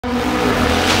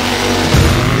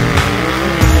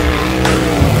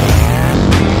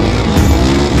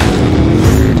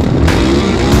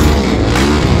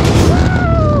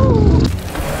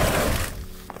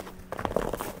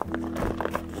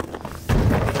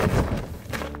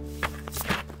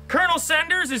Colonel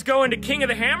Sanders is going to King of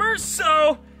the Hammers,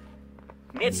 so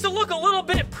needs to look a little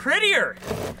bit prettier.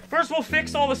 First, we'll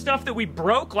fix all the stuff that we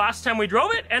broke last time we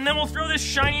drove it, and then we'll throw this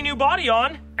shiny new body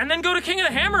on, and then go to King of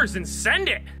the Hammers and send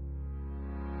it.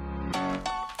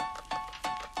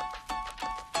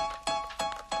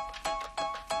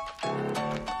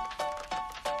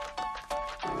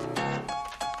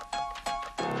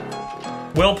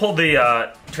 Will pulled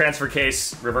the transfer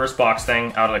case reverse box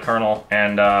thing out of the kernel,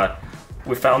 and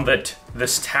we found that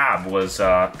this tab was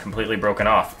completely broken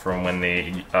off from when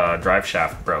the drive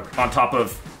shaft broke. On top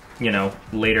of, you know,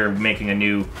 later making a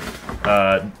new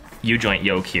U-joint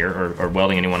yoke here, or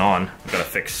welding a new one on, I've gotta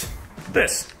fix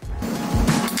this.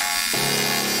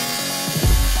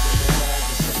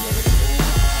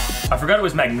 I forgot it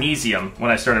was magnesium when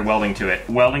I started welding to it.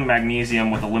 Welding magnesium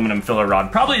with aluminum filler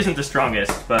rod probably isn't the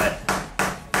strongest, but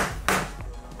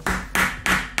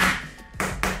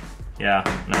yeah,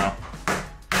 no.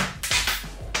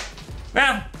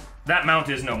 Well, that mount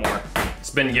is no more. It's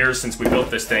been years since we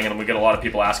built this thing, and we get a lot of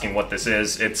people asking what this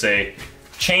is. It's a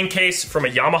chain case from a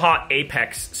Yamaha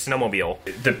Apex snowmobile.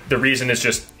 The reason is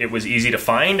just it was easy to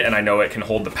find, and I know it can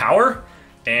hold the power,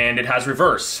 and it has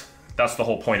reverse. That's the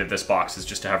whole point of this box, is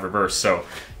just to have reverse. So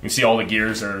you can see all the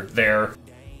gears are there.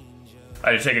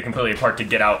 I had to take it completely apart to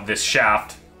get out this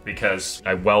shaft, because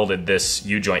I welded this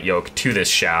U-joint yoke to this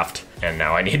shaft, and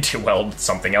now I need to weld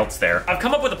something else there. I've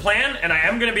come up with a plan, and I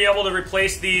am gonna be able to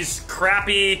replace these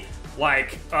crappy,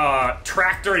 like,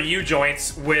 tractor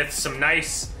U-joints with some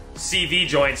nice CV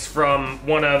joints from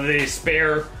one of the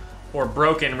spare or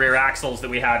broken rear axles that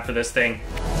we had for this thing.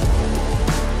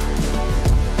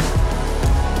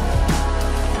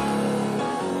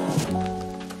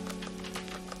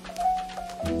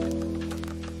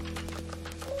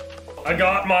 I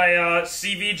got my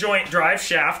CV joint drive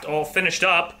shaft all finished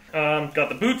up. Got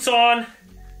the boots on,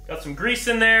 got some grease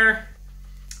in there.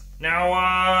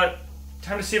 Now,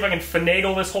 time to see if I can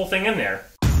finagle this whole thing in there.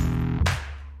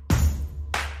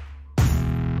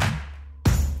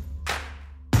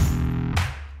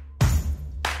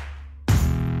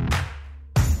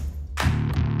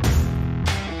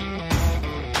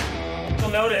 You'll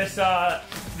notice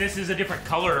this is a different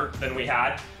color than we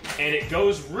had, and it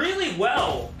goes really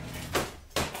well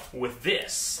with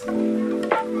this.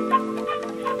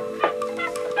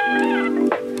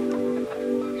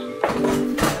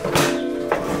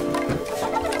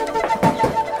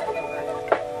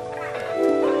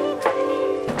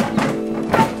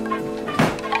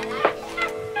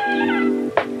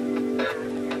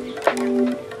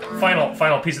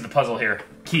 Final piece of the puzzle here.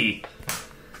 Key.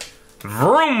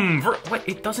 Vroom, vroom. What,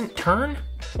 it doesn't turn?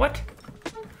 What?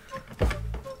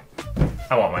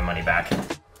 I want my money back.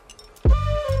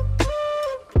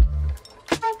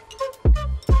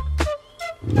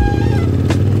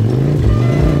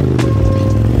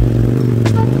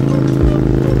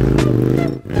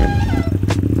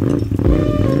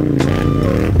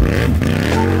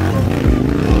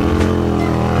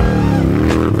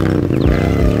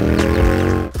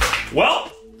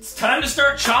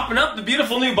 Chopping up the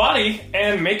beautiful new body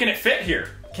and making it fit here.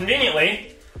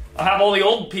 Conveniently, I'll have all the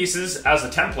old pieces as a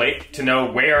template to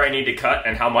know where I need to cut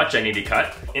and how much I need to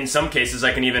cut. In some cases,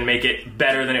 I can even make it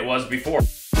better than it was before.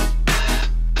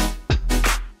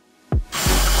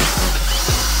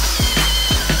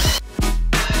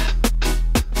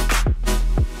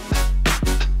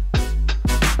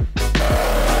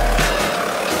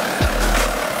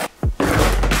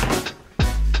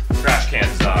 Trash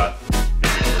cans,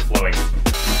 maybe overflowing.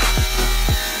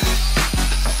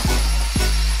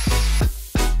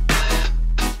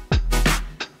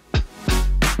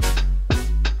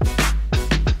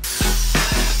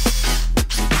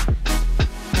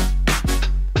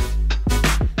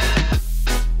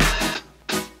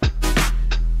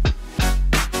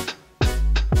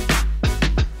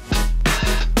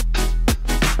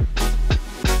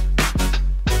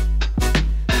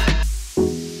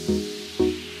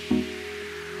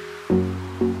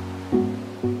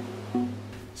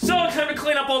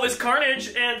 All this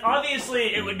carnage, and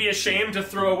obviously it would be a shame to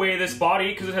throw away this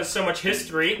body because it has so much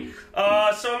history, so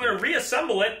I'm going to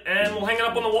reassemble it and we'll hang it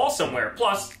up on the wall somewhere,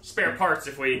 plus spare parts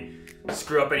if we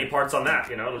screw up any parts on that,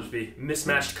 you know, it'll just be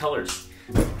mismatched colors.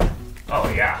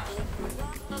 Oh yeah,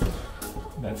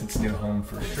 that's its new home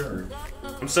for sure.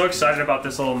 I'm so excited about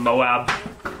this little Moab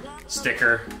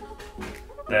sticker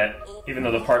that even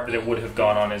though the part that it would have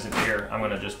gone on isn't here, I'm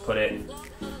going to just put it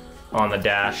on the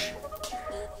dash.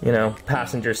 You know,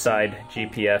 passenger side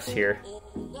GPS here.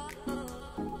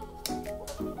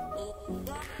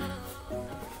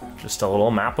 Just a little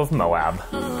map of Moab.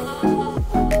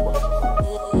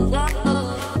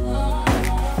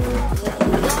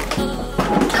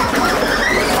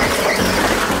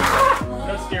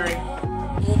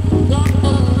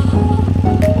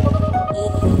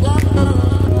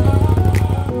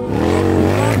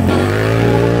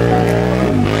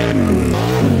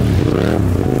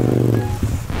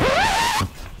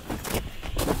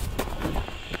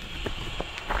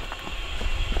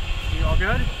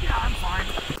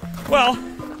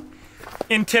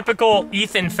 typical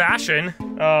Ethan fashion,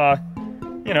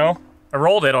 you know, I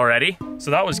rolled it already,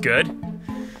 so that was good.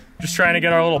 Just trying to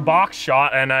get our little box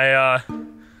shot, and I,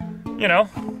 you know,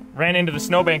 ran into the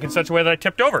snowbank in such a way that I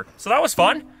tipped over. So that was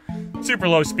fun. Super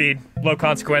low speed, low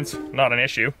consequence, not an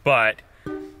issue, but,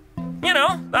 you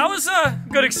know, that was a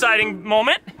good, exciting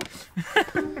moment.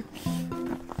 I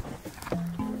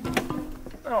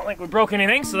don't think we broke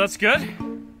anything, so that's good.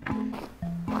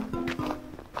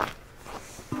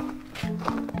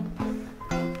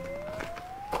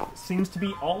 Seems to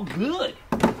be all good.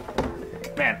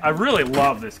 Man, I really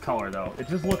love this color though. It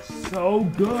just looks so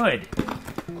good.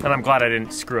 And I'm glad I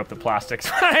didn't screw up the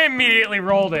plastics. I immediately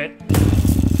rolled it.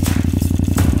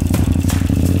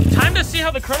 Time to see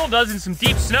how the Colonel does in some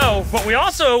deep snow, but we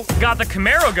also got the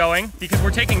Camaro going because we're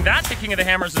taking that to King of the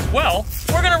Hammers as well.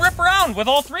 We're gonna rip around with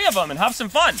all three of them and have some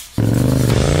fun.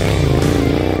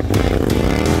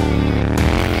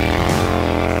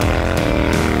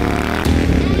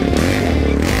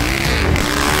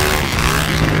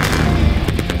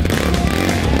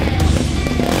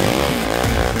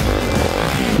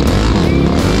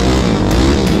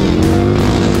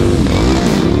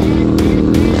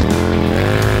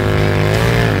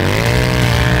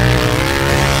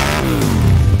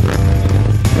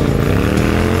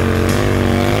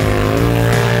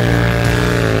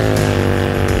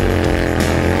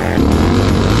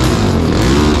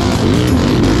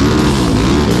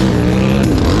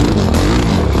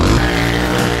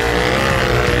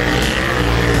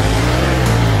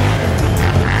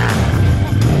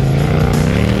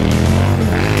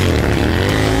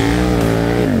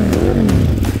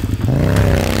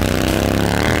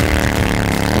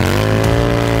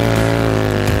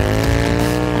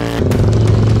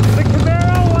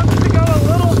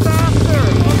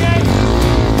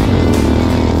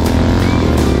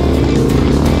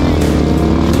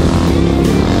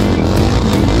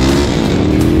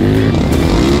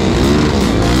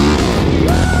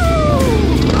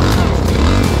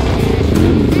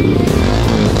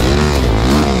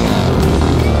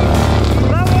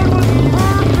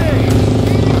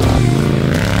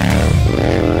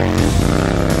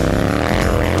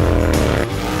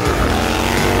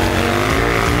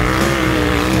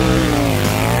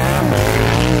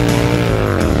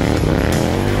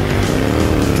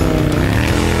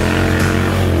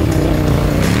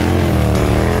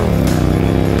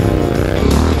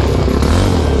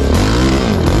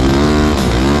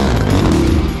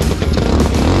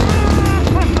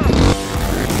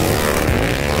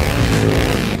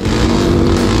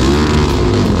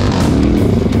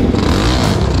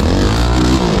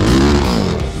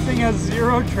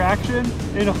 Traction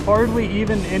and hardly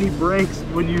even any brakes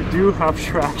when you do have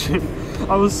traction.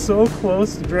 I was so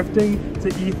close drifting to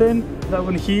Ethan that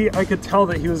when I could tell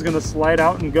that he was going to slide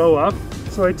out and go up,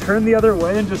 so I turned the other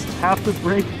way and just tapped the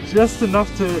brake just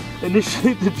enough to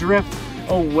initiate the drift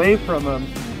away from him.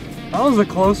 That was a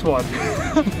close one.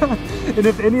 And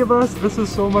if any of us, this is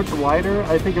so much wider,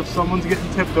 I think if someone's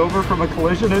getting tipped over from a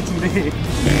collision, it's me.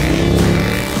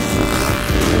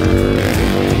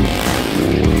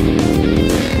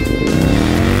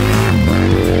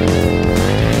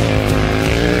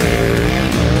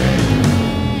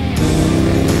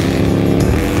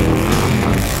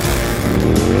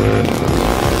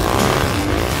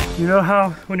 You know how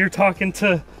when you're talking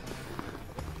to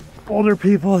older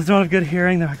people that don't have good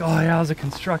hearing, they're like, oh yeah, I was a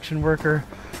construction worker.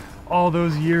 All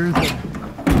those years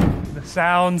of the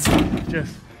sounds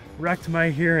just wrecked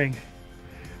my hearing.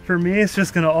 For me, it's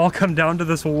just gonna all come down to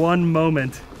this one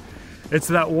moment. It's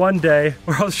that one day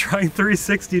where I was trying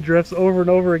 360 drifts over and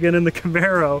over again in the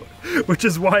Camaro, which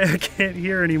is why I can't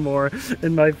hear anymore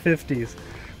in my 50s.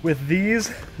 With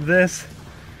these, this,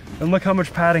 and look how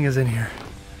much padding is in here.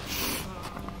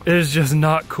 It is just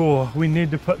not cool. We need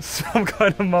to put some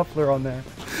kind of muffler on there.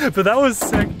 But that was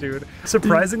sick, dude.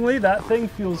 Surprisingly, that thing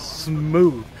feels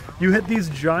smooth. You hit these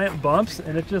giant bumps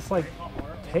and it just like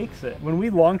takes it. When we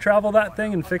long travel that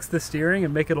thing and fix the steering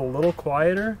and make it a little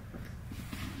quieter,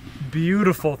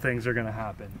 beautiful things are gonna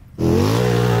happen.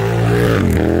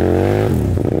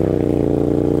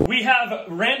 We have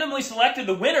randomly selected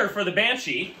the winner for the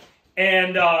Banshee.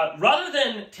 And rather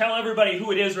than tell everybody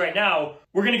who it is right now,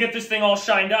 we're going to get this thing all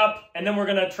shined up, and then we're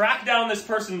going to track down this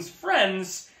person's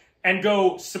friends and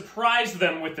go surprise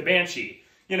them with the Banshee.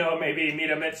 You know, maybe meet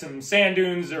them at some sand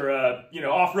dunes or a, you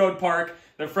know, off-road park.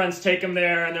 Their friends take them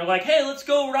there, and they're like, hey, let's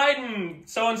go riding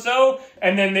so-and-so.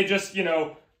 And then they just, you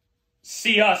know,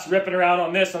 see us ripping around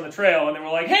on this on the trail, and then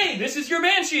we're like, hey, this is your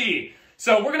Banshee.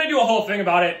 So we're going to do a whole thing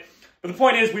about it. But the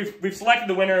point is, we've selected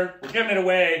the winner, we're giving it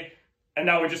away, and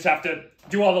now we just have to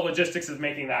do all the logistics of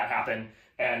making that happen.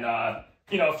 And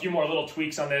you know, a few more little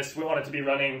tweaks on this. We want it to be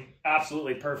running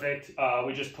absolutely perfect.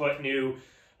 We just put new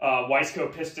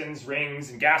Wiseco pistons, rings,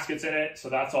 and gaskets in it, so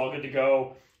that's all good to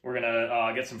go. We're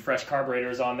gonna get some fresh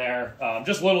carburetors on there.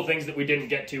 Just little things that we didn't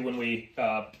get to when we,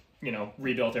 you know,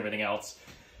 rebuilt everything else.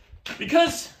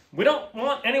 Because we don't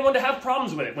want anyone to have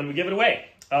problems with it when we give it away.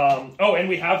 Oh, and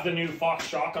we have the new Fox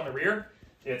shock on the rear.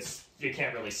 You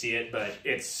can't really see it, but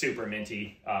it's super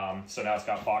minty. So now it's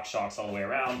got Fox shocks all the way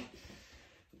around.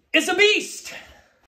 It's a beast!